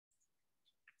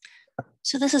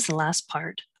So this is the last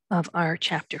part of our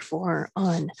chapter 4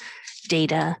 on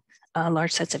data,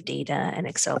 large sets of data and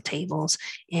Excel tables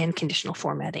and conditional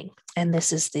formatting. And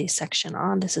this is the section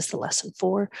this is the lesson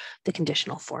 4, the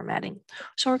conditional formatting.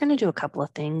 So we're going to do a couple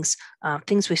of things,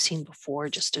 things we've seen before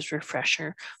just as a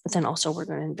refresher, but then also we're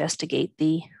going to investigate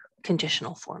the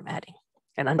conditional formatting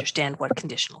and understand what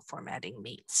conditional formatting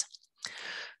means.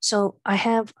 So I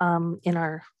have in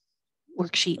our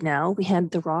worksheet now, we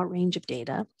had the raw range of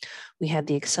data, we had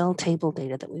the Excel table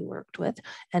data that we worked with,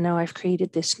 and now I've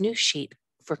created this new sheet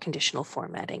for conditional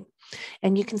formatting.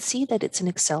 And you can see that it's an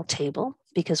Excel table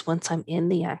because once I'm in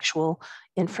the actual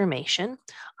information,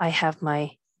 I have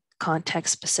my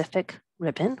context specific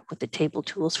ribbon with the table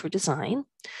tools for design.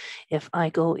 If I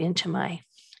go into my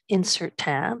insert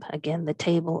tab, again, the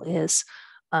table is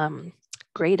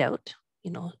grayed out,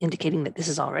 indicating that this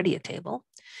is already a table.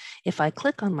 If I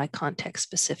click on my context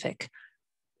specific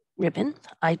ribbon,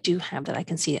 I do have that I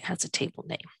can see it has a table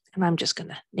name. And I'm just going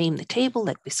to name the table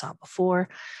like we saw before,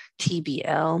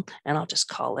 TBL, and I'll just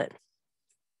call it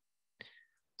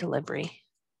delivery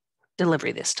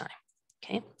this time,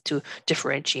 okay, to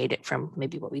differentiate it from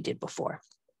maybe what we did before.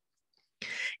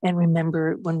 And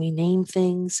remember, when we name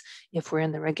things, if we're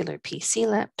in the regular PC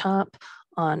laptop,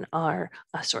 on our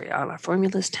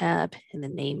formulas tab in the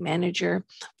name manager,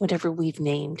 whatever we've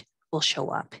named will show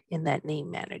up in that name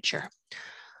manager.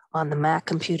 On the Mac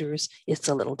computers, it's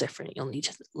a little different. You'll need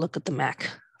to look at the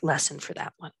Mac lesson for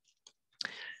that one.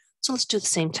 So let's do the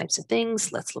same types of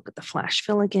things. Let's look at the flash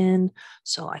fill again.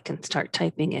 So I can start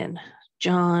typing in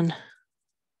John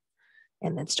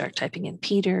and then start typing in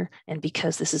Peter. And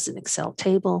because this is an Excel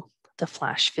table, the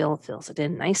flash fill fills it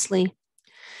in nicely.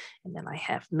 And then I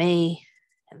have May,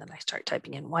 and then I start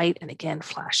typing in White, and again,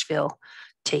 flash fill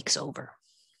takes over.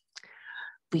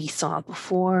 We saw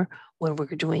before when we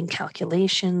were doing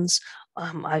calculations,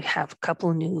 I have a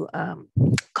couple of new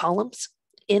columns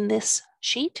in this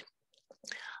sheet.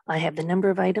 I have the number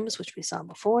of items, which we saw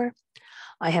before.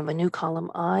 I have a new column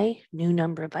I, new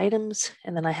number of items,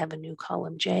 and then I have a new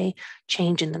column J,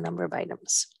 change in the number of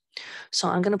items. So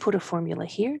I'm going to put a formula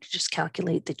here to just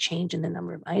calculate the change in the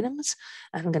number of items.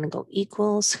 I'm going to go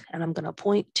equals, and I'm going to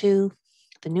point to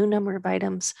the new number of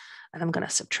items, and I'm going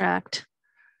to subtract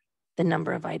the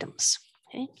number of items,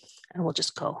 okay? And we'll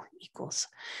just go equals.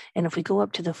 And if we go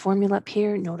up to the formula up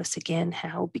here, notice again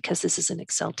how, because this is an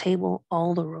Excel table,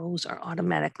 all the rows are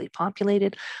automatically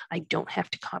populated. I don't have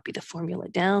to copy the formula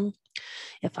down.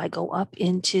 If I go up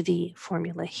into the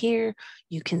formula here,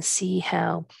 you can see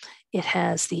how it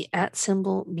has the @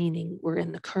 symbol, meaning we're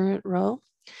in the current row,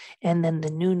 and then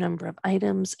the new number of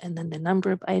items, and then the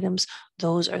number of items.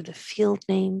 Those are the field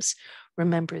names.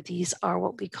 Remember, these are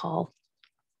what we call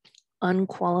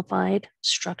unqualified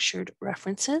structured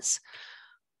references.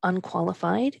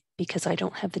 Unqualified because I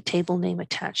don't have the table name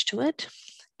attached to it,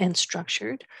 and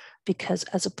structured because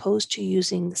as opposed to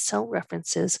using cell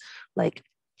references like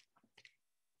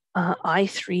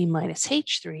I3 minus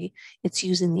H3, it's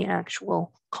using the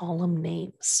actual column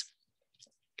names.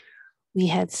 We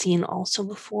had seen also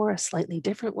before a slightly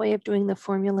different way of doing the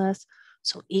formulas.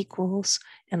 So equals,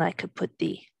 and I could put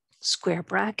the square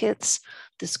brackets.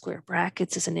 The square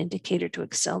brackets is an indicator to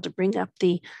Excel to bring up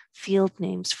the field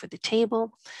names for the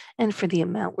table. And for the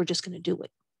amount, we're just going to do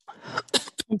it.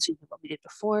 So what we did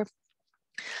before.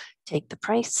 Take the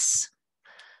price,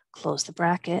 close the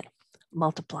bracket,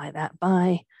 multiply that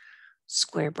by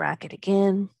square bracket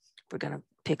again. We're going to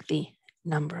pick the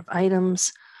number of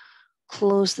items,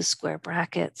 close the square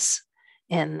brackets,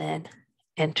 and then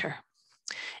enter.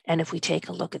 And if we take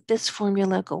a look at this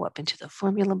formula, go up into the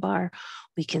formula bar,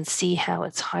 we can see how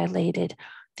it's highlighted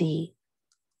the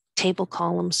table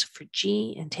columns for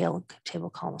G and table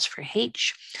columns for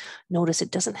H. Notice it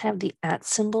doesn't have the @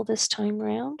 symbol this time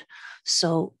around.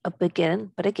 So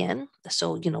again,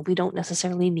 so we don't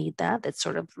necessarily need that. That's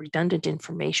sort of redundant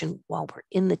information while we're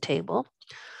in the table.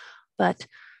 But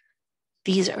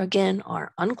these are, again,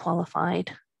 are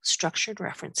unqualified structured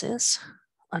references.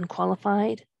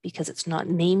 Unqualified because it's not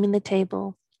naming the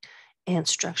table, and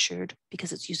structured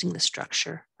because it's using the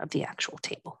structure of the actual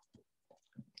table.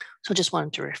 So just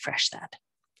wanted to refresh that.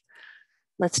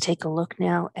 Let's take a look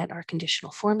now at our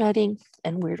conditional formatting.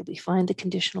 And where do we find the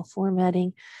conditional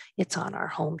formatting? It's on our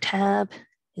home tab.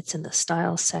 It's in the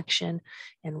style section,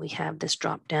 and we have this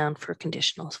drop down for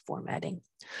conditional formatting.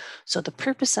 So the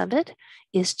purpose of it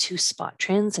is to spot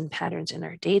trends and patterns in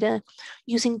our data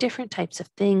using different types of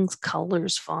things,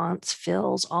 colors, fonts,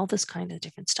 fills, all this kind of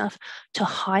different stuff to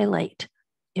highlight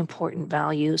important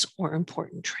values or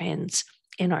important trends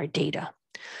in our data.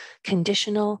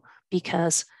 Conditional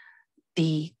because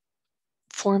the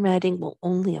formatting will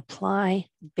only apply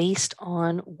based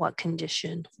on what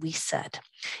condition we set.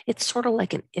 It's sort of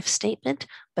like an if statement,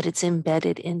 but it's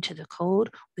embedded into the code.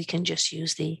 We can just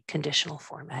use the conditional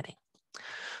formatting.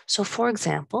 So for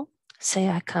example, say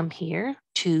I come here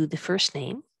to the first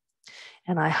name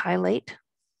and I highlight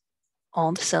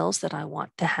all the cells that I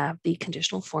want to have the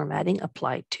conditional formatting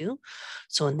applied to.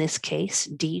 So in this case,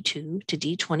 D2 to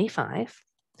D25,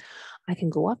 I can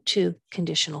go up to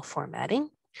conditional formatting,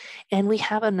 and we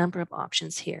have a number of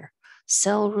options here: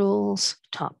 cell rules,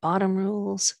 top bottom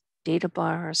rules, data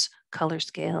bars, color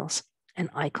scales, and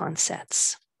icon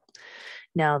sets.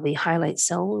 Now the highlight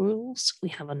cell rules, we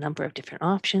have a number of different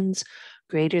options: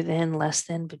 greater than, less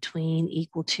than, between,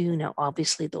 equal to. Now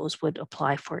obviously those would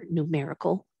apply for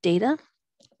numerical data.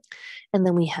 And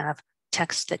then we have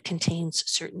text that contains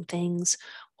certain things,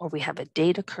 or we have a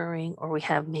date occurring, or we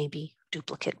have maybe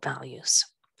duplicate values.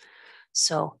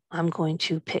 So I'm going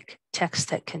to pick text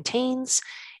that contains,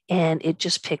 and it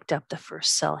just picked up the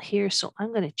first cell here. So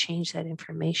I'm going to change that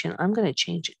information. I'm going to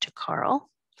change it to Carl.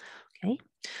 Okay.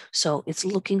 So it's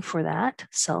looking for that,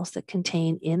 cells that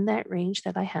contain in that range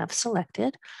that I have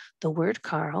selected, the word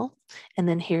Carl, and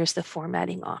then here's the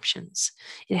formatting options.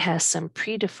 It has some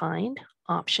predefined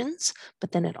options,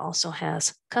 but then it also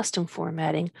has custom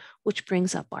formatting, which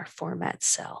brings up our format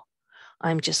cell.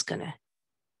 I'm just going to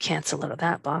cancel out of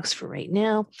that box for right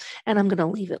now, and I'm going to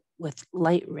leave it with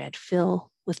light red fill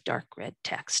with dark red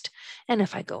text. And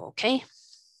if I go OK,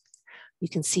 you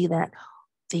can see that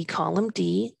the column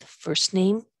D, the first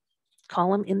name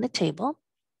column in the table,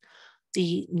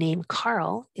 the name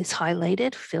Carl is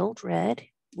highlighted, filled red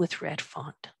with red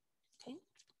font. Okay.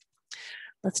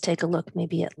 Let's take a look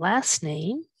maybe at last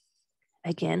name.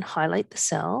 Again, highlight the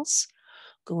cells,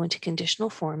 go into conditional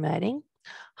formatting,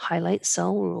 highlight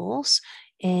cell rules,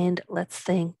 and let's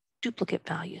think duplicate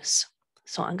values.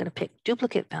 So I'm going to pick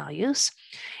duplicate values,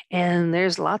 and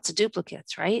there's lots of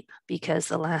duplicates, right? Because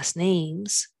the last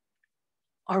names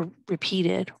are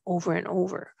repeated over and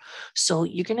over. So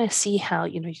you're going to see how,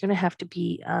 you're going to have to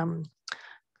be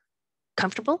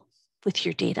comfortable with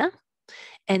your data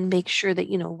and make sure that,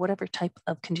 whatever type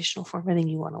of conditional formatting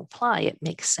you want to apply, it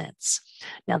makes sense.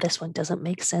 Now, this one doesn't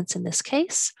make sense in this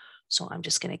case, so I'm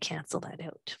just going to cancel that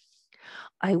out.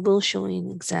 I will show you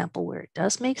an example where it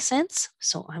does make sense.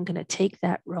 So I'm going to take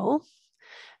that row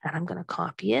and I'm going to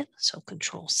copy it. So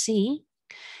Control C,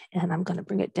 and I'm going to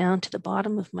bring it down to the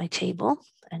bottom of my table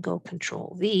and go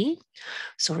Control V.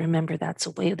 So remember, that's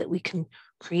a way that we can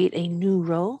create a new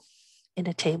row in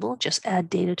a table. Just add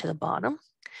data to the bottom,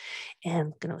 and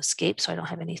I'm going to escape so I don't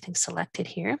have anything selected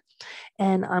here.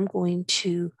 And I'm going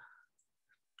to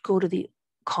go to the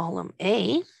column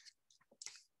A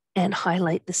and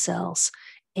highlight the cells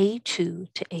A2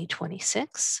 to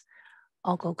A26.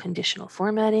 I'll go conditional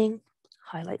formatting,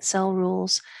 highlight cell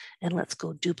rules, and let's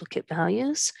go duplicate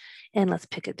values. And let's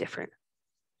pick a different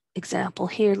example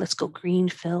here. Let's go green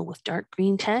fill with dark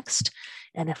green text.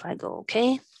 And if I go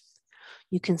OK,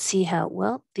 you can see how,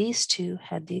 well, these two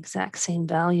had the exact same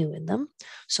value in them.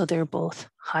 So they're both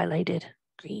highlighted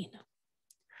green.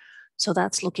 So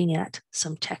that's looking at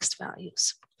some text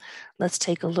values. Let's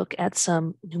take a look at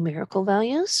some numerical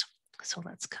values. So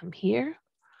let's come here.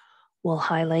 We'll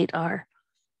highlight our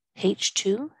H2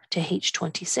 to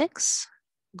H26,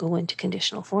 go into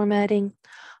conditional formatting,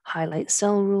 highlight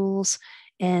cell rules,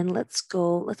 and let's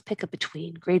pick a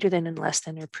between. Greater than and less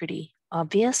than are pretty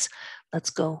obvious.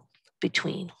 Let's go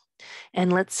between.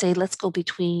 And let's go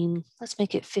between, let's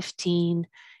make it 15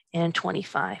 and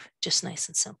 25, just nice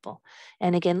and simple.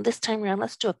 And again, this time around,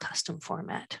 let's do a custom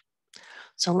format.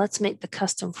 So let's make the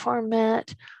custom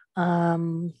format.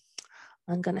 I'm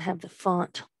going to have the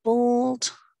font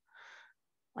bold.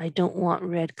 I don't want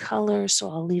red color, so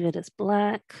I'll leave it as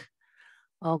black.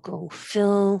 I'll go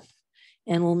fill,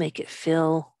 and we'll make it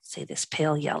fill, say this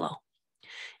pale yellow.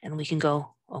 And we can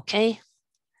go OK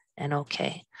and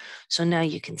OK. So now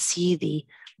you can see the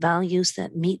values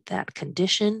that meet that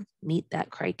condition, meet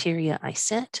that criteria I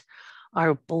set,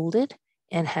 are bolded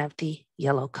and have the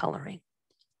yellow coloring.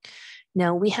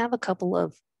 Now we have a couple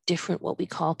of different what we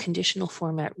call conditional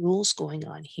format rules going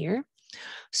on here.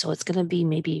 So it's going to be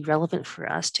maybe relevant for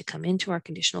us to come into our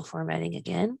conditional formatting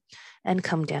again and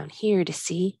come down here to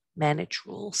see manage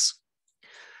rules.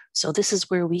 So this is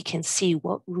where we can see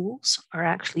what rules are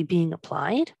actually being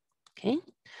applied, okay,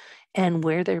 and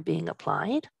where they're being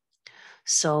applied.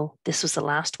 So this was the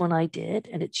last one I did,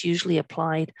 and it's usually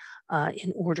applied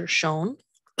in order shown.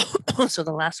 So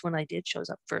the last one I did shows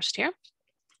up first here.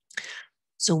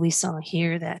 So we saw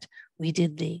here that we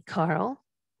did the Carl,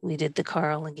 we did the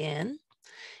Carl again.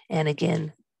 And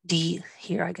again, D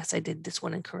here, I guess I did this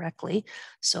one incorrectly.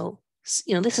 So,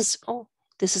 this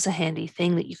is a handy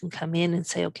thing that you can come in and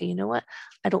say, okay, you know what?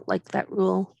 I don't like that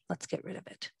rule. Let's get rid of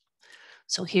it.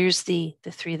 So here's the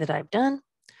 3 that I've done.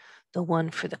 The one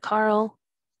for the Carl,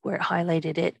 where it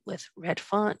highlighted it with red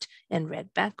font and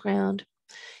red background.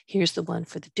 Here's the one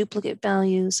for the duplicate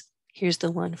values. Here's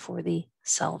the one for the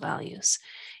cell values.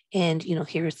 And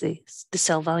here's the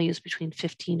cell values between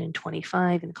 15 and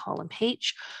 25 in column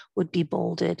H would be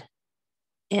bolded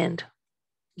and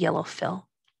yellow fill.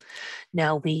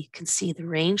 Now we can see the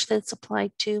range that's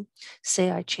applied to.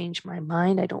 Say I change my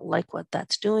mind, I don't like what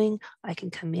that's doing. I can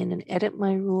come in and edit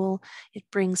my rule. It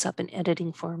brings up an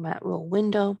editing format rule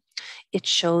window. It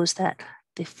shows that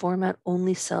the format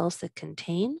only cells that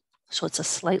contain. So it's a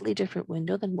slightly different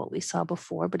window than what we saw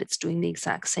before, but it's doing the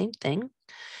exact same thing.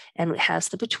 And it has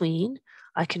the between.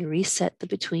 I can reset the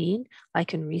between. I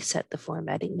can reset the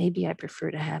formatting. Maybe I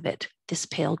prefer to have it this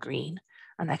pale green.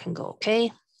 And I can go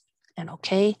okay and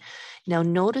okay. Now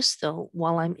notice though,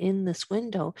 while I'm in this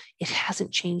window, it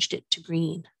hasn't changed it to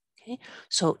green. Okay,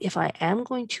 so if I am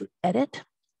going to edit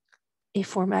a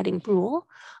formatting rule,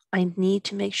 I need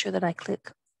to make sure that I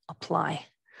click apply.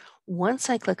 Once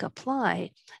I click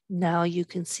apply, now you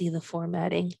can see the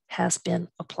formatting has been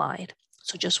applied.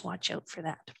 So just watch out for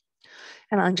that.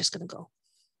 And I'm just going to go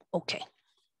okay.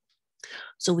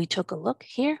 So we took a look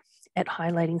here at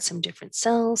highlighting some different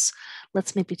cells.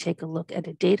 Let's maybe take a look at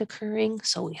a date occurring.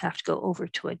 So we have to go over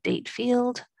to a date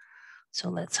field. So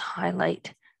let's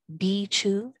highlight B2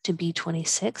 to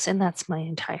B26, and that's my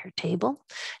entire table.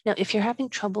 Now, if you're having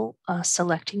trouble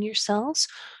selecting your cells,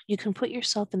 you can put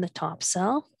yourself in the top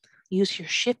cell, use your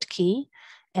shift key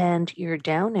and your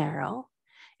down arrow,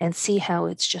 and see how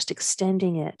it's just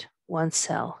extending it one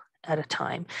cell at a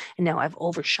time. And now I've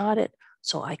overshot it,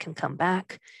 so I can come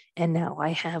back, and now I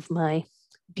have my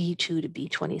B2 to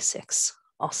B26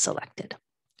 all selected.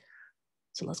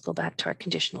 So let's go back to our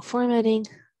conditional formatting,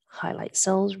 highlight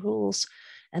cells rules,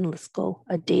 and let's go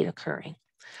a date occurring.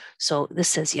 So this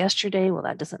says yesterday. Well,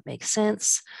 that doesn't make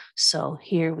sense. So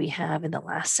here we have in the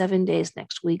last 7 days,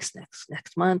 next week's,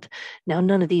 next month. Now,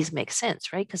 none of these make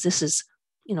sense, right? Because this is,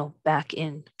 back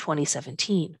in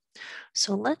 2017.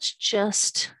 So let's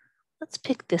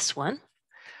pick this one.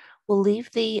 We'll leave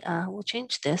we'll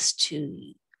change this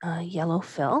to yellow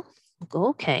fill. We'll go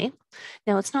okay.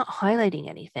 Now it's not highlighting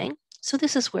anything. So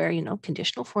this is where,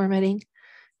 conditional formatting,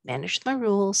 manage my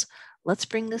rules. Let's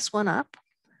bring this one up.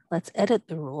 Let's edit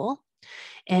the rule.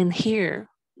 And here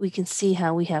we can see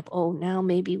how we have, now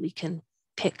maybe we can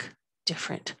pick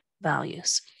different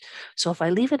values. So if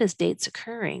I leave it as dates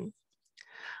occurring,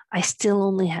 I still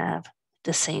only have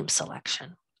the same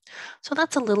selection. So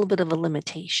that's a little bit of a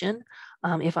limitation.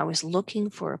 If I was looking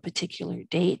for a particular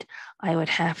date, I would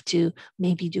have to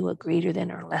maybe do a greater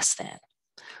than or less than.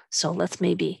 So let's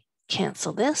maybe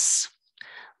cancel this.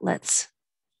 Let's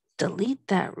delete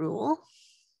that rule.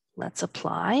 Let's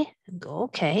apply and go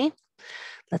okay.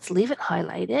 Let's leave it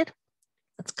highlighted.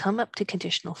 Let's come up to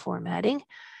conditional formatting,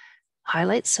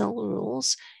 highlight cell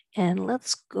rules, and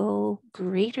let's go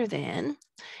greater than.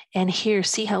 And here,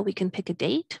 see how we can pick a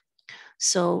date?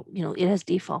 So, it has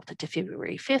defaulted to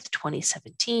February 5th,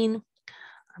 2017.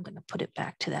 I'm going to put it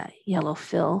back to that yellow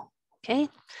fill, okay?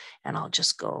 And I'll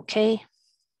just go okay.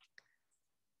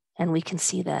 And we can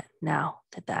see that now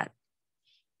that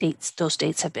those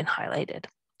dates have been highlighted.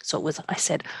 So I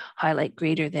said highlight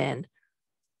greater than.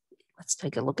 Let's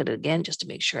take a look at it again just to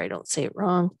make sure I don't say it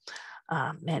wrong.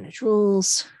 Manage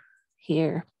rules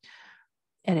here,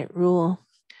 edit rule.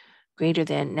 Greater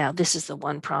than. Now, this is the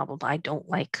one problem I don't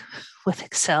like with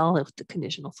Excel, with the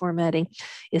conditional formatting,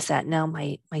 is that now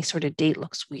my sort of date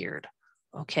looks weird,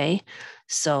 okay?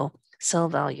 So cell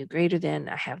value greater than,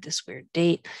 I have this weird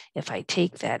date. If I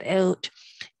take that out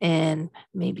and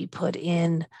maybe put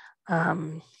in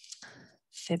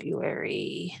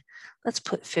February, let's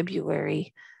put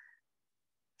February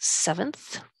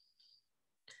 7th,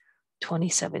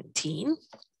 2017.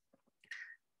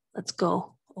 Let's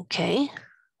go okay.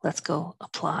 Let's go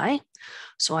apply.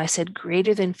 So I said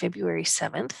greater than February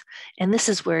 7th. And this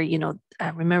is where,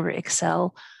 remember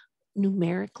Excel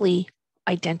numerically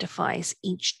identifies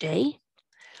each day.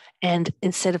 And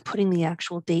instead of putting the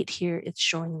actual date here, it's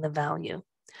showing the value.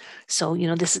 So,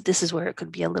 this is where it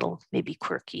could be a little maybe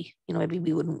quirky. Maybe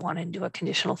we wouldn't want to do a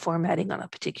conditional formatting on a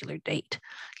particular date.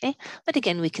 Okay. But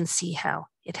again, we can see how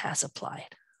it has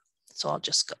applied. So I'll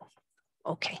just go,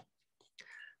 okay.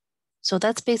 So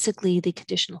that's basically the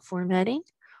conditional formatting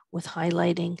with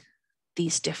highlighting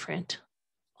these different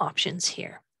options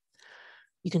here.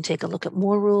 You can take a look at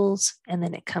more rules, and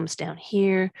then it comes down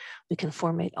here. We can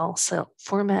format all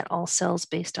cells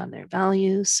based on their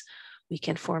values. We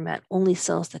can format only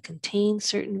cells that contain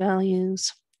certain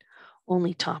values,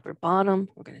 only top or bottom.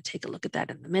 We're going to take a look at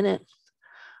that in a minute.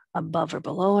 Above or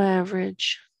below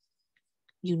average,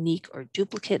 unique or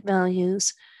duplicate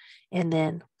values, and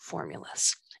then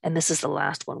formulas. And this is the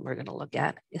last one we're going to look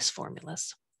at, is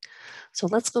formulas. So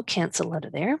let's go cancel out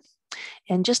of there.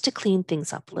 And just to clean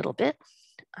things up a little bit,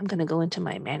 I'm going to go into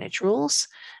my manage rules,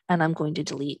 and I'm going to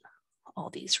delete all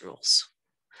these rules.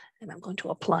 And I'm going to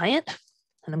apply it,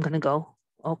 and I'm going to go,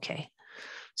 okay.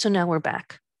 So now we're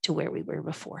back to where we were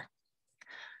before.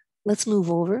 Let's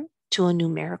move over to a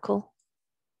numerical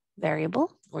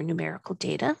variable or numerical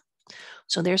data.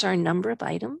 So there's our number of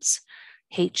items,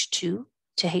 H2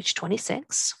 to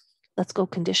H26. Let's go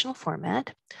conditional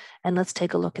format, and let's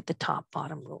take a look at the top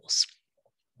bottom rules.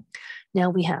 Now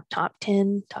we have top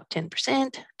 10, top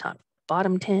 10%, top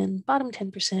bottom 10, bottom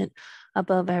 10%,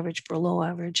 above average, below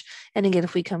average. And again,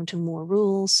 if we come to more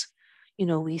rules,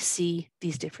 we see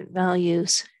these different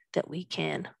values that we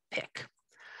can pick.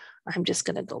 I'm just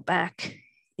going to go back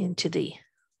into the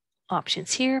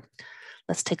options here.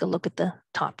 Let's take a look at the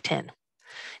top 10.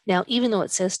 Now, even though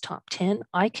it says top 10,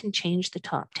 I can change the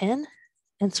top 10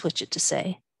 and switch it to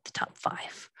say the top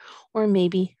 5, or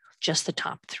maybe just the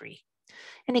top 3.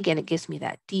 And again, it gives me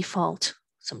that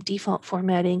some default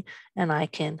formatting, and I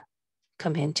can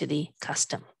come into the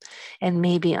custom. And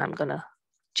maybe I'm going to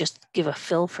just give a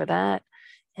fill for that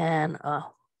and a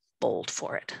bold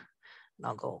for it. And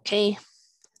I'll go okay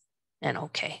and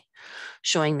okay,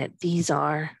 showing that these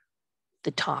are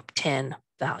the top 10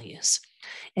 values.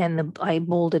 And I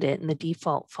bolded it, and the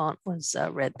default font was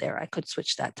red there. I could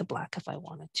switch that to black if I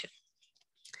wanted to.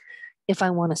 If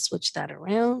I want to switch that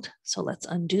around, so let's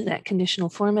undo that conditional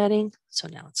formatting. So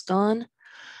now it's gone.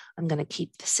 I'm going to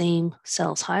keep the same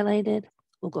cells highlighted.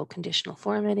 We'll go conditional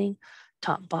formatting,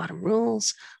 top bottom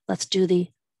rules. Let's do the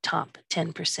top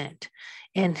 10%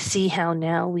 and see how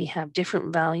now we have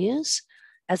different values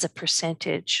as a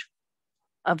percentage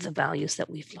of the values that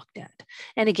we've looked at.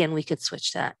 And again, we could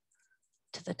switch that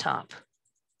to the top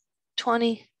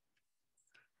 20,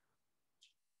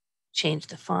 change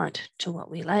the font to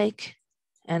what we like,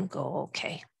 and go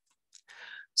okay.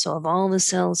 So of all the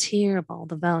cells here, of all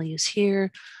the values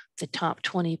here, the top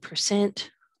 20%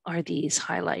 are these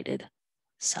highlighted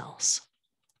cells.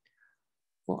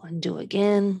 We'll undo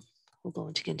again. We'll go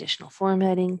into conditional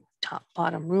formatting, top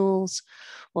bottom rules.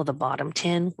 Well, the bottom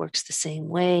 10 works the same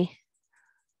way.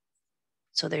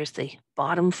 So there's the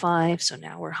bottom 5. So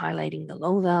now we're highlighting the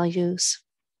low values.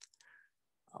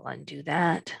 I'll undo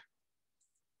that.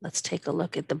 Let's take a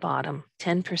look at the bottom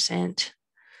 10%.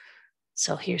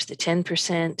 So here's the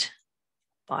 10%.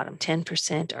 Bottom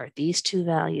 10% are these two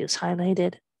values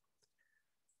highlighted.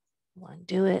 We'll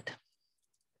undo it.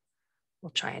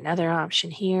 We'll try another option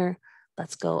here.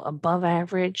 Let's go above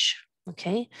average.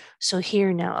 Okay, so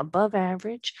here now above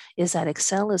average is that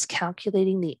Excel is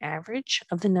calculating the average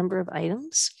of the number of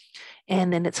items,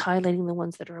 and then it's highlighting the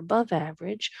ones that are above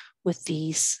average with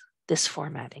this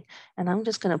formatting. And I'm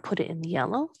just going to put it in the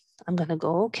yellow. I'm going to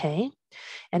go okay.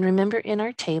 And remember, in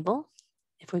our table,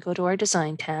 if we go to our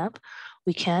design tab,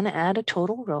 we can add a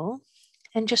total row.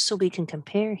 And just so we can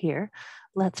compare here,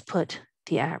 let's put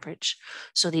the average.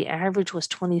 So the average was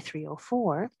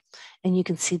 2304, and you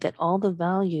can see that all the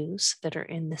values that are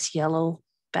in this yellow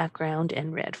background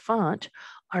and red font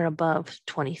are above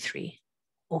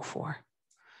 2304.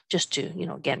 Just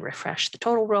to, again, refresh the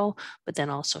total row, but then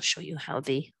also show you how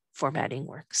the formatting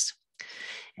works.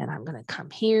 And I'm going to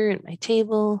come here in my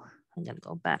table. I'm going to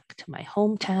go back to my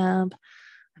home tab.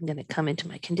 I'm going to come into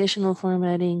my conditional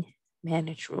formatting,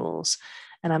 manage rules,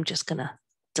 and I'm just going to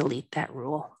delete that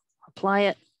rule, apply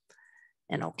it,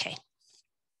 and okay.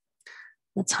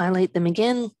 Let's highlight them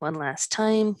again one last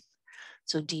time.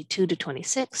 So D2 to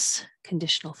 26,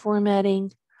 conditional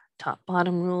formatting, top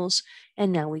bottom rules,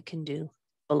 and now we can do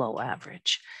below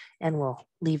average. And we'll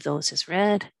leave those as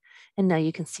red. And now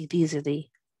you can see these are the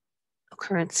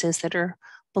occurrences that are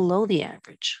below the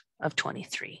average of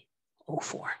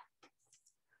 2304.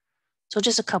 So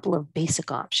just a couple of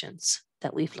basic options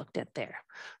that we've looked at there.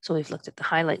 So we've looked at the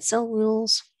highlight cell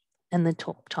rules and the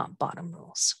top bottom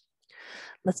rules.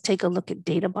 Let's take a look at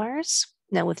data bars.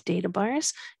 Now with data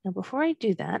bars, now before I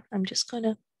do that, I'm just going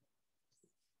to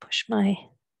push my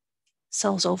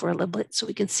cells over a little bit so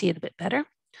we can see it a bit better.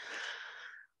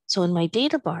 So in my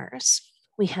data bars,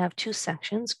 we have two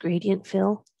sections, gradient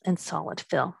fill and solid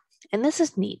fill. And this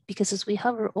is neat because as we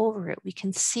hover over it, we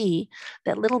can see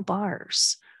that little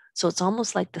bars So it's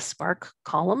almost like the Spark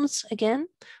columns again,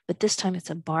 but this time it's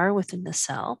a bar within the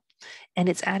cell, and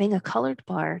it's adding a colored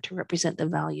bar to represent the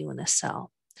value in a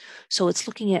cell. So it's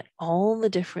looking at all the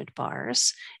different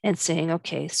bars and saying,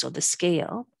 okay, so the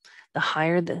scale, the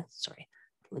higher the, sorry,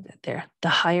 leave that there, the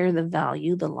higher the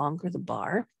value, the longer the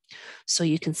bar. So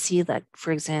you can see that,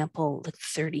 for example, the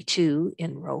 32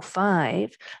 in row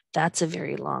 5, that's a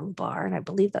very long bar. And I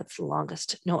believe that's the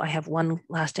longest. No, I have one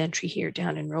last entry here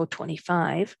down in row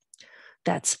 25.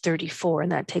 That's 34,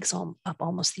 and that takes up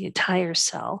almost the entire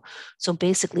cell. So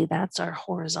basically, that's our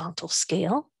horizontal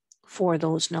scale for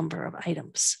those number of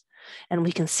items. And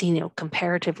we can see,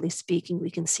 comparatively speaking,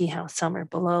 we can see how some are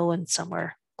below and some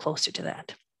are closer to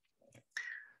that.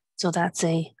 So that's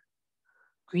a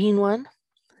green one.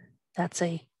 That's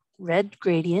a red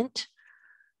gradient,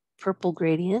 purple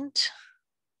gradient,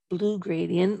 blue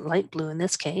gradient, light blue in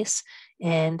this case,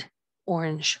 and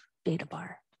orange data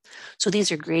bar. So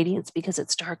these are gradients because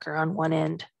it's darker on one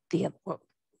end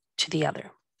to the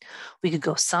other. We could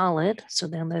go solid. So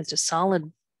then there's a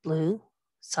solid blue,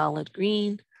 solid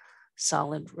green,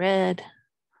 solid red,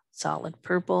 solid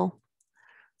purple,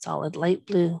 solid light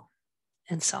blue,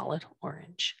 and solid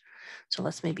orange. So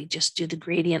let's maybe just do the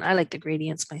gradient. I like the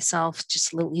gradients myself,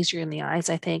 just a little easier in the eyes,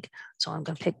 I think. So I'm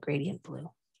going to pick gradient blue.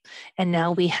 And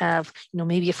now we have,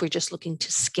 maybe if we're just looking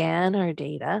to scan our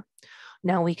data,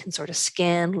 now we can sort of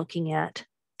scan looking at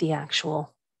the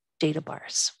actual data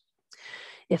bars.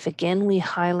 If again, we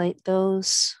highlight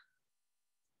those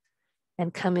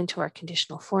and come into our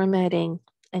conditional formatting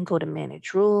and go to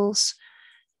manage rules,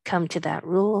 come to that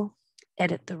rule,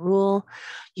 edit the rule,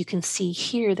 you can see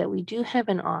here that we do have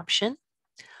an option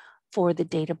for the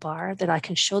data bar that I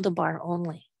can show the bar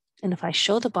only. And if I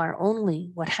show the bar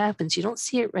only, what happens, you don't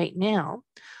see it right now.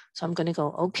 So I'm going to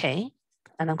go okay,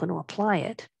 and I'm going to apply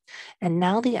it. And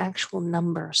now the actual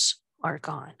numbers are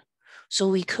gone. So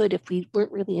we could, if we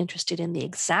weren't really interested in the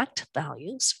exact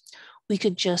values, we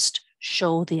could just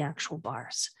show the actual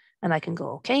bars. And I can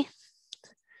go okay.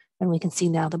 And we can see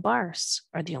now the bars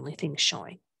are the only things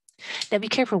showing. Now be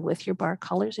careful with your bar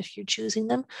colors if you're choosing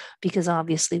them, because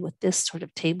obviously with this sort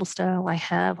of table style I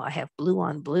have blue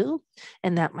on blue,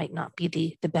 and that might not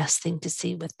be the best thing to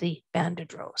see with the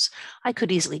banded rows. I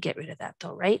could easily get rid of that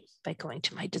though, right? By going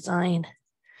to my design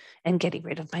and getting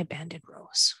rid of my banded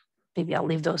rows. Maybe I'll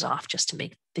leave those off just to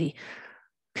make the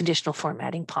conditional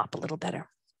formatting pop a little better.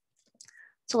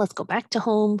 So let's go back to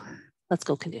home. Let's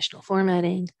go conditional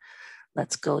formatting.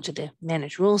 Let's go to the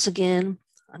manage rules again.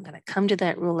 I'm going to come to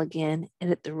that rule again,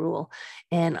 edit the rule,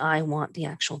 and I want the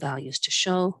actual values to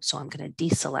show. So I'm going to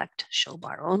deselect show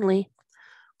bar only,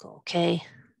 go okay,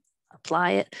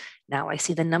 apply it. Now I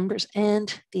see the numbers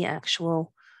and the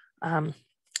actual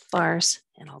bars,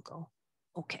 and I'll go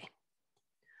okay.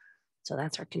 So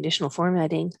that's our conditional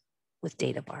formatting with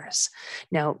data bars.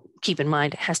 Now keep in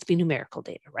mind, it has to be numerical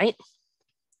data, right?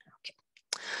 Okay.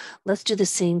 Let's do the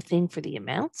same thing for the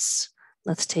amounts.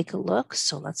 Let's take a look.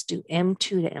 So let's do M2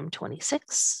 to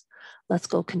M26. Let's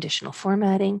go conditional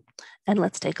formatting, and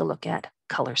let's take a look at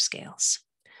color scales.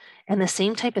 And the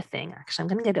same type of thing, actually, I'm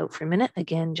going to get out for a minute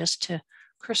again, just to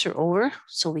cursor over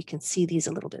so we can see these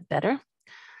a little bit better.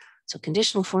 So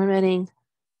conditional formatting,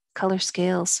 color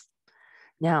scales.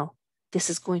 Now, this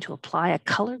is going to apply a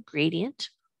color gradient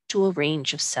to a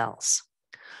range of cells.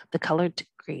 The color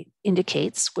grade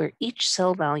indicates where each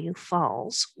cell value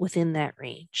falls within that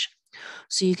range.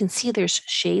 So you can see there's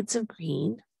shades of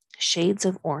green, shades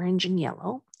of orange and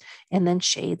yellow, and then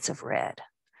shades of red.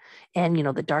 And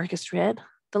the darkest red,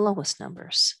 the lowest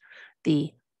numbers.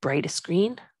 The brightest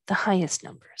green, the highest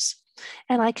numbers.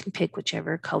 And I can pick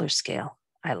whichever color scale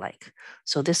I like.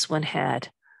 So this one had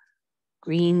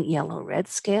green, yellow, red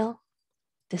scale.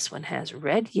 This one has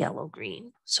red, yellow,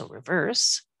 green, so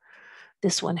reverse.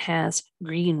 This one has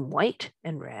green, white,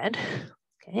 and red.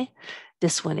 Okay.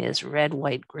 This one is red,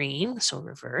 white, green, so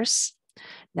reverse.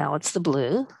 Now it's the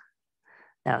blue.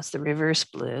 Now it's the reverse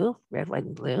blue, red, white,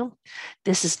 and blue.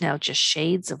 This is now just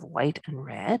shades of white and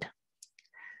red,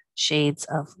 shades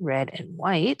of red and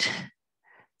white,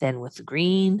 then with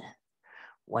green,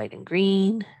 white and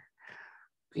green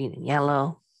and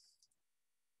yellow,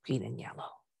 green and yellow.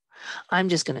 I'm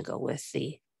just going to go with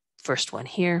the first one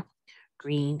here,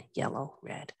 green, yellow,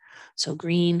 red. So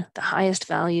green, the highest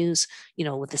values,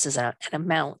 this is an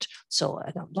amount. So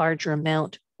a larger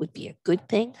amount would be a good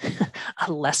thing.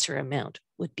 A lesser amount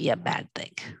would be a bad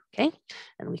thing, okay?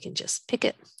 And we can just pick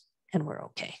it and we're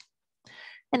okay.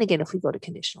 And again, if we go to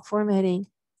conditional formatting,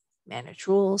 manage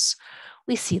rules,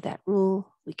 we see that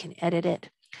rule, we can edit it,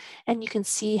 and you can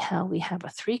see how we have a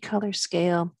 3-color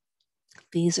scale.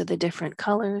 These are the different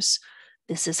colors.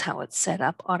 This is how it's set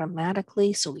up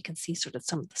automatically, so we can see sort of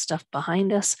some of the stuff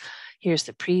behind us. Here's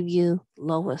the preview,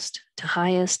 lowest to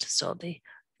highest, so the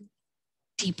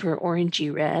deeper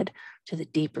orangey red to the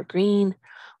deeper green.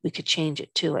 We could change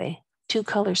it to a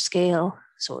 2-color scale,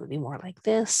 so it would be more like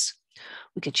this.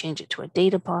 We could change it to a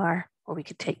data bar, or we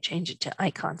could change it to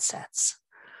icon sets.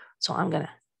 So I'm going to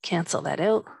cancel that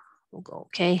out. We'll go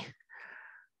okay,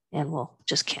 and we'll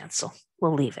just cancel.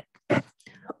 We'll leave it.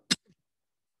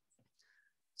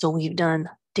 So we've done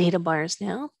data bars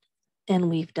now,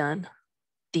 and we've done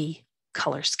the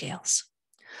color scales.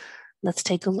 Let's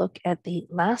take a look at the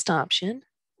last option,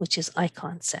 which is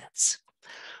icon sets.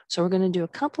 So we're going to do a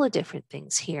couple of different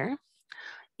things here.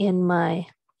 In my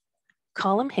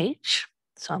column H,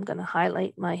 so I'm going to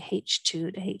highlight my H2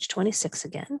 to H26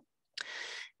 again,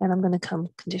 and I'm going to come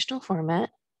conditional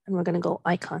format, and we're going to go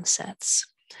icon sets.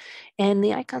 And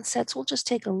the icon sets, we'll just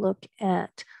take a look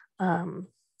at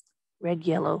red,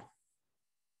 yellow,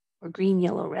 or green,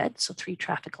 yellow, red, so 3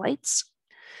 traffic lights.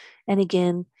 And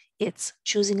again, it's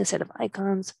choosing a set of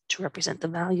icons to represent the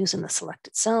values in the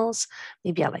selected cells.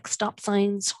 Maybe I like stop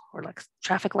signs or like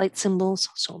traffic light symbols,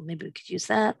 so maybe we could use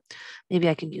that. Maybe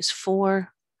I can use 4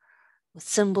 with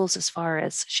symbols as far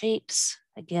as shapes.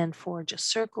 Again, 4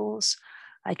 just circles.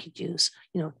 I could use,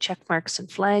 check marks and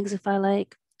flags if I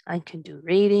like. I can do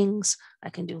ratings. I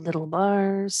can do little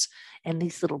bars. And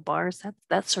these little bars,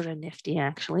 that's sort of nifty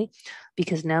actually,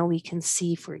 because now we can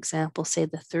see, for example, say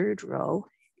the 3rd row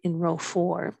in row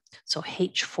 4, so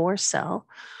H4 cell,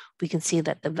 we can see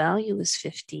that the value is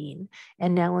 15.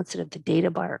 And now instead of the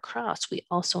data bar across, we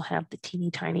also have the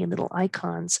teeny tiny little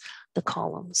icons, the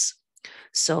columns.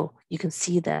 So you can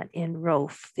see that in row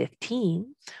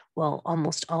 15, well,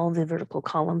 almost all the vertical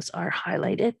columns are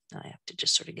highlighted. I have to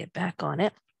just sort of get back on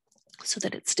it so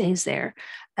that it stays there,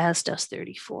 as does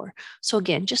 34. So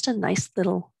again, just a nice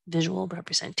little visual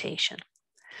representation.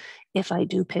 If I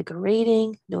do pick a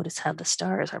rating, notice how the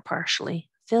stars are partially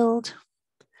filled.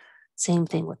 Same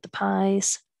thing with the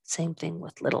pies, same thing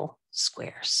with little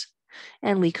squares.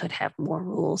 And we could have more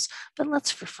rules, but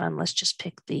for fun, let's just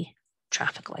pick the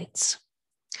traffic lights.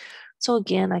 So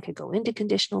again, I could go into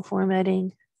conditional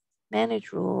formatting,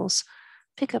 manage rules,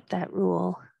 pick up that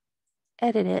rule,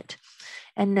 edit it.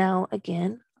 And now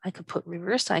again, I could put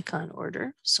reverse icon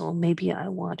order. So maybe I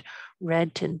want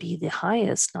red to be the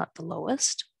highest, not the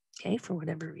lowest. Okay, for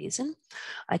whatever reason.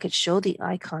 I could show the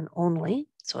icon only.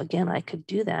 So again, I could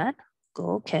do that,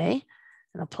 go okay,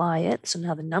 and apply it. So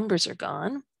now the numbers are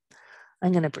gone.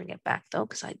 I'm going to bring it back though,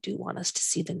 because I do want us to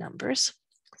see the numbers.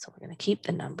 So we're going to keep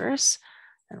the numbers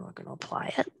and we're going to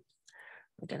apply it.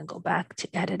 We're going to go back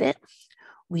to edit it.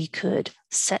 We could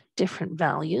set different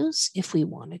values if we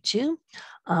wanted to.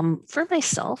 For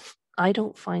myself, I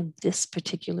don't find this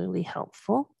particularly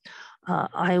helpful.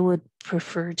 I would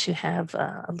prefer to have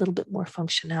a little bit more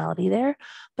functionality there,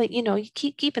 but you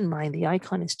keep in mind the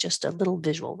icon is just a little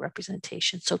visual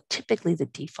representation. So typically the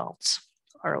defaults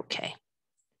are okay.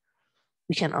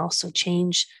 We can also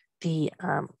change the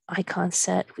icon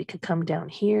set. We could come down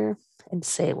here and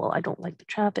say, well, I don't like the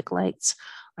traffic lights.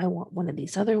 I want one of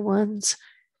these other ones.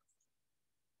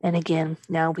 And again,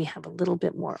 now we have a little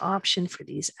bit more option for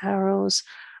these arrows.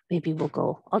 Maybe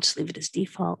I'll just leave it as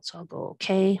default. So I'll go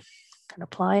okay and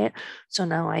apply it. So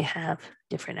now I have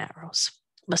different arrows.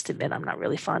 Must admit, I'm not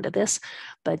really fond of this,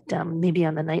 but maybe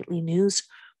on the nightly news,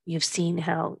 you've seen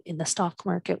how in the stock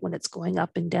market, when it's going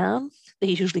up and down, they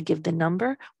usually give the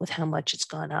number with how much it's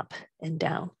gone up and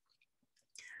down.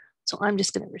 So I'm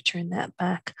just going to return that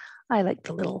back. I like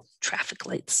the little traffic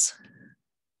lights.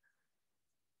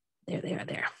 There they are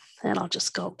there. And I'll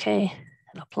just go okay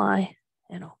and apply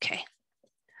and okay.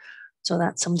 So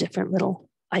that's some different little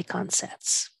icon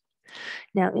sets.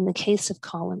 Now, in the case of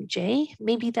column J,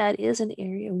 maybe that is an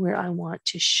area where I want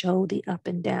to show the up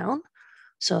and down.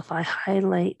 So if I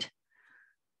highlight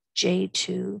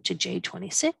J2 to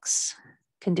J26,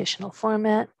 conditional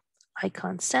format,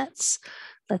 icon sets,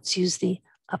 let's use the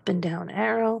up and down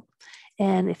arrow.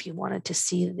 And if you wanted to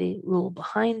see the rule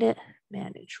behind it,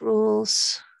 manage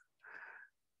rules,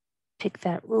 pick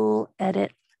that rule,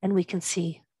 edit, and we can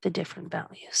see the different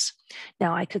values.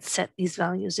 Now I could set these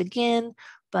values again,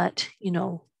 but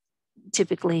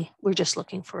typically we're just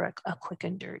looking for a quick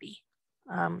and dirty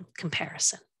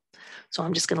comparison. So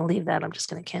I'm just going to leave that. I'm just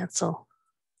going to cancel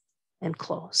and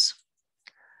close.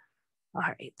 All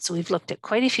right, so we've looked at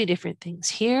quite a few different things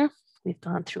here. We've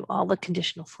gone through all the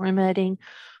conditional formatting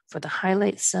for the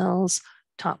highlight cells,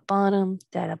 top, bottom,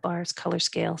 data bars, color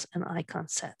scales, and icon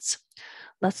sets.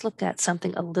 Let's look at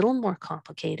something a little more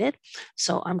complicated.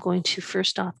 So I'm going to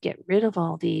first off get rid of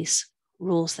all these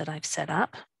rules that I've set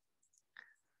up.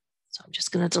 So I'm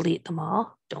just going to delete them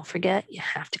all. Don't forget, you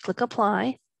have to click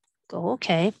apply, go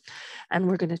OK. And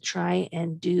we're going to try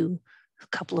and do a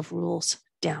couple of rules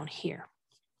down here.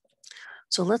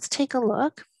 So let's take a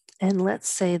look and let's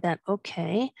say that,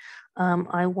 okay,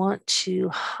 I want to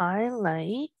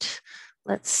highlight,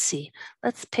 let's see,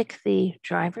 let's pick the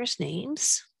driver's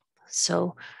names.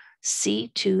 So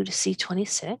C2 to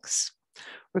C26.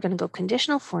 We're going to go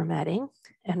conditional formatting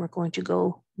and we're going to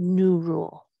go new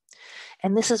rule.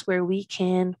 And this is where we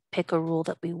can pick a rule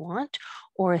that we want,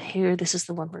 or here, this is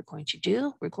the one we're going to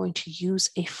do. We're going to use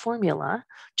a formula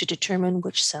to determine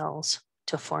which cells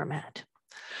to format.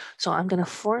 So I'm going to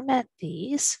format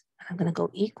these. I'm going to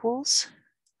go equals,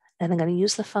 and I'm going to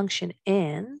use the function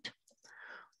and,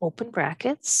 open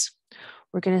brackets.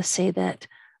 We're going to say that,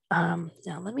 now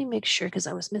let me make sure because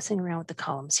I was messing around with the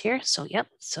columns here. So yep,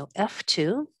 so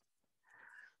F2.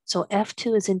 So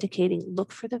F2 is indicating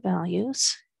look for the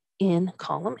values in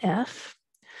column F.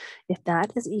 If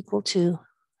that is equal to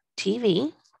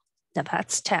TV, now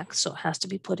that's text, so it has to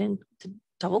be put in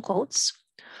double quotes,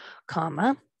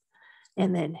 comma,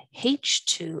 and then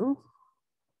H2,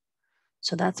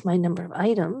 so that's my number of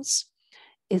items,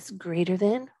 is greater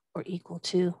than or equal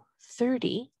to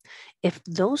 30. If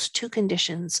those two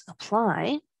conditions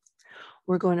apply,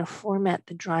 we're going to format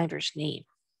the driver's name.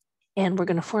 And we're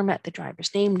going to format the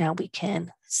driver's name. Now we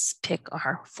can pick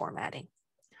our formatting.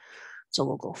 So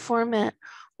we'll go format.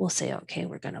 We'll say, okay,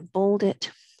 we're going to bold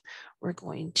it. We're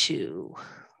going to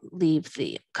leave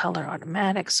the color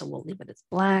automatic. So we'll leave it as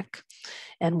black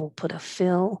and we'll put a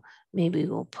fill. Maybe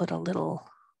we'll put a little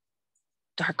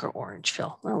darker orange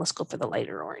fill. Well, let's go for the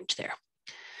lighter orange there.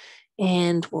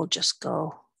 And we'll just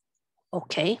go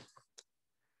okay.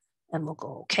 And we'll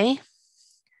go okay.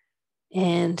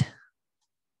 And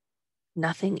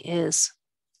nothing is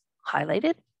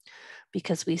highlighted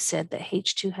because we said that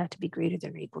H2 had to be greater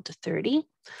than or equal to 30.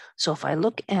 So if I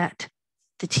look at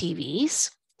the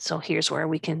TVs, so here's where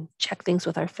we can check things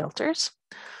with our filters.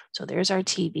 So there's our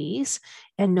TVs,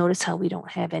 and notice how we don't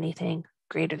have anything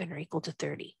greater than or equal to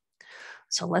 30.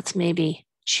 So let's maybe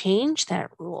change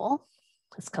that rule.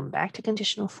 Let's come back to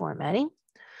conditional formatting,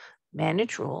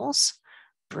 manage rules,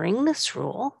 bring this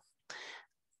rule,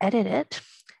 edit it,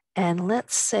 and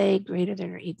let's say greater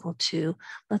than or equal to,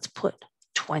 let's put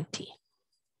 20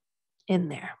 in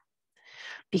there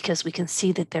because we can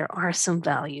see that there are some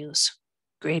values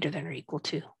greater than or equal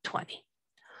to 20.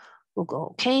 We'll go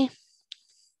okay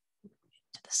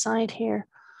to the side here.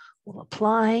 We'll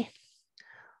apply.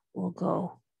 We'll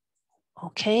go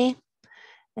okay.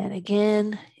 And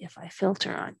again, if I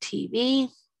filter on TV,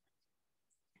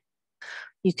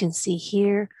 you can see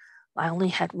here, I only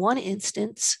had one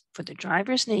instance for the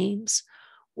driver's names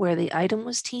where the item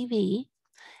was TV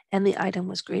and the item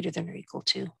was greater than or equal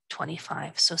to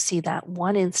 25. So see that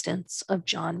one instance of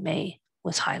John May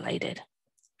was highlighted.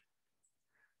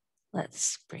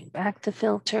 Let's bring back the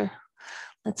filter.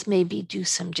 Let's maybe do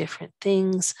some different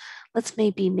things. Let's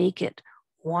maybe make it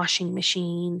washing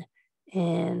machine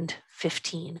and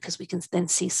 15 because we can then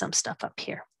see some stuff up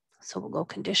here. So we'll go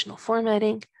conditional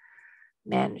formatting,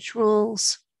 manage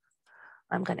rules.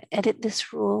 I'm going to edit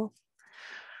this rule.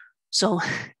 So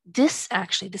this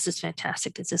is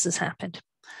fantastic that this has happened.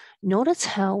 Notice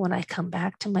how when I come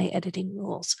back to my editing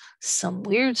rules, some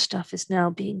weird stuff is now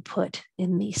being put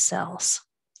in these cells.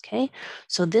 Okay,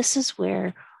 so this is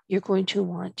where you're going to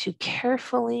want to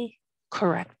carefully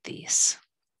correct these.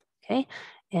 Okay,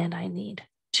 and I need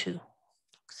 2.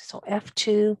 So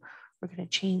F2, we're going to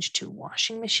change to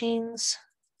washing machines.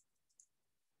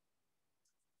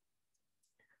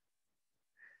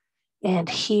 And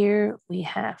here we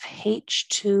have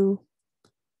H2.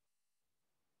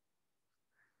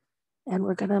 And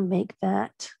we're going to make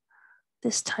that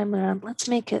this time around. Let's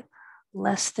make it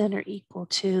less than or equal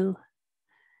to,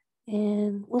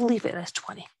 and we'll leave it as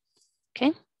 20.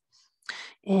 Okay.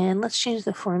 And let's change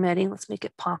the formatting. Let's make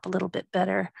it pop a little bit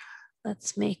better.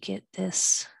 Let's make it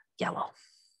this yellow.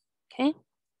 Okay.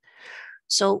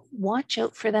 So watch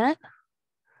out for that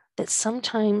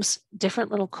sometimes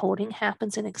different little coding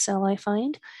happens in Excel, I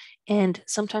find. And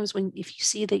sometimes if you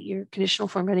see that your conditional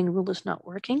formatting rule is not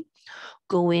working,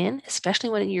 go in,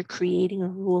 especially when you're creating a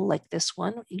rule like this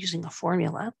one using a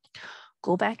formula,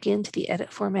 go back into the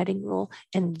edit formatting rule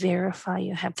and verify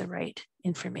you have the right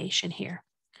information here.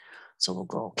 So we'll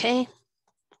go okay,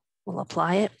 we'll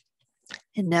apply it.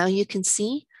 And now you can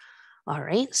see, all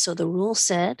right, so the rule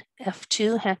said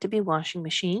F2 had to be washing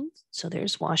machine. So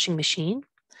there's washing machine.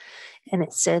 And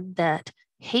it said that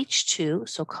H2,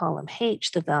 so column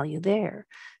H, the value there,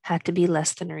 had to be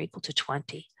less than or equal to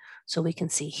 20. So we can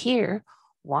see here,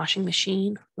 washing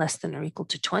machine less than or equal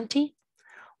to 20,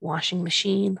 washing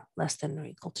machine less than or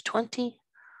equal to 20,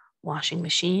 washing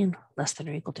machine less than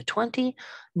or equal to 20.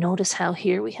 Notice how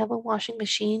here we have a washing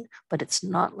machine, but it's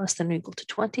not less than or equal to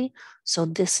 20. So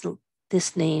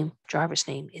this name, driver's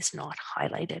name, is not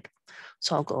highlighted.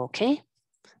 So I'll go okay.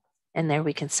 And there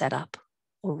we can set up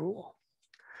a rule.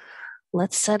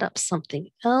 Let's set up something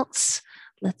else.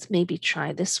 Let's maybe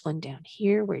try this one down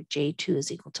here where J2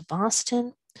 is equal to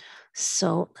Boston.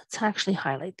 So let's actually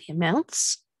highlight the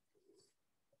amounts.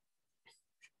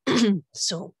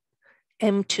 So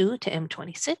M2 to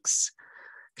M26,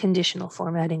 conditional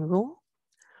formatting rule,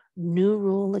 new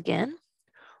rule again.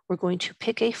 We're going to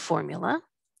pick a formula.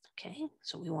 Okay,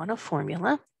 so we want a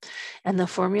formula. And the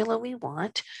formula we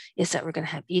want is that we're going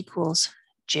to have equals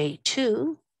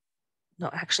J2. No,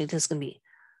 actually, this is going to be,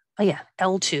 oh yeah,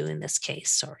 L2 in this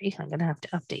case. Sorry, I'm going to have to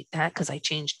update that because I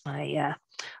changed my,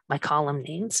 my column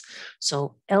names.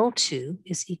 So L2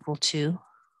 is equal to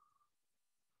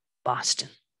Boston.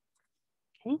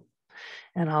 Okay,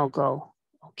 and I'll go,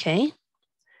 okay.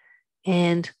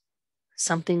 And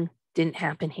something didn't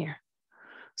happen here.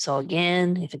 So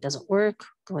again, if it doesn't work,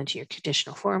 go into your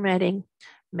conditional formatting,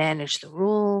 manage the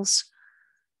rules.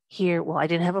 Here, well, I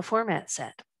didn't have a format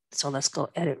set. So let's go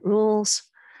edit rules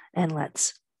and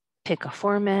let's pick a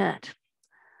format.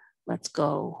 Let's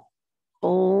go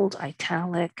bold,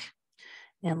 italic,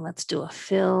 and let's do a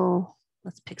fill.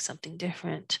 Let's pick something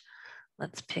different.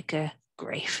 Let's pick a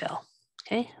gray fill.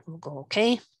 Okay, we'll go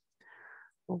okay.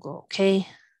 We'll go okay.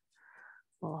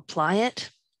 We'll apply it.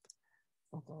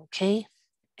 We'll go okay.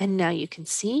 And now you can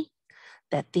see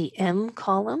that the M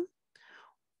column,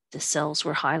 the cells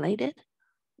were highlighted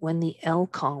when the L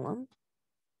column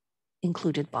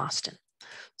included Boston.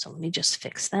 So let me just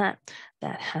fix that.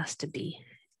 That has to be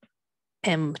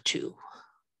M2.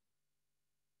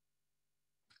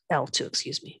 L2,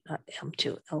 excuse me, not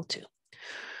M2, L2.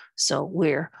 So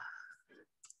we're,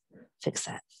 fix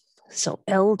that. So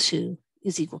L2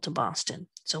 is equal to Boston.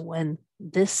 So when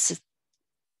this,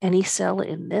 any cell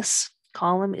in this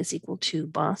column is equal to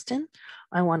Boston,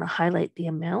 I want to highlight the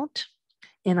amount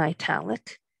in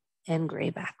italic and gray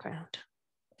background.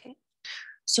 Okay,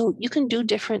 so you can do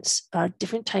different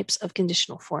types of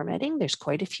conditional formatting. There's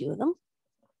quite a few of them.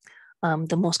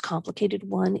 The most complicated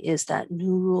one is that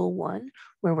new rule 1,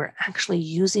 where we're actually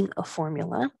using a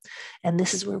formula. And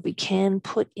this is where we can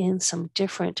put in some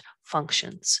different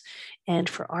functions. And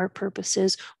for our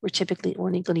purposes, we're typically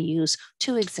only going to use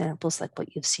 2 examples like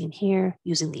what you've seen here,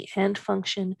 using the AND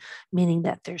function, meaning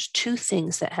that there's 2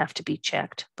 things that have to be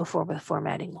checked before the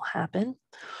formatting will happen.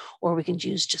 Or we can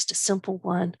use just a simple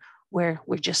one where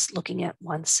we're just looking at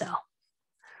 1 cell.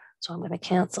 So I'm going to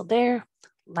cancel there.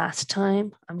 Last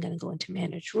time, I'm going to go into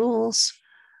manage rules.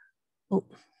 Oh,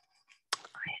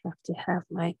 I have to have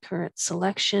my current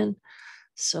selection.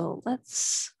 So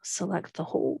let's select the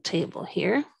whole table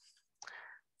here.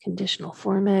 Conditional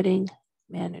formatting,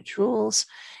 manage rules.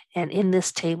 And in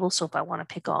this table, so if I want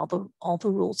to pick all the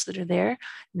rules that are there,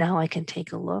 now I can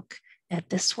take a look at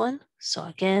this one. So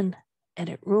again,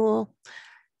 edit rule.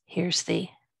 Here's the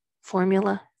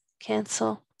formula,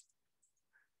 cancel.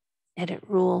 Edit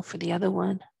rule for the other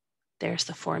one. There's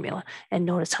the formula. And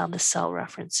notice how the cell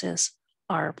references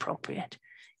are appropriate.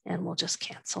 And we'll just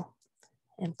cancel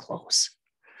and close.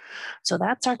 So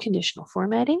that's our conditional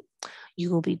formatting.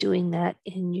 You will be doing that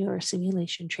in your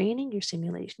simulation training, your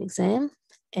simulation exam,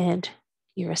 and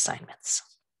your assignments.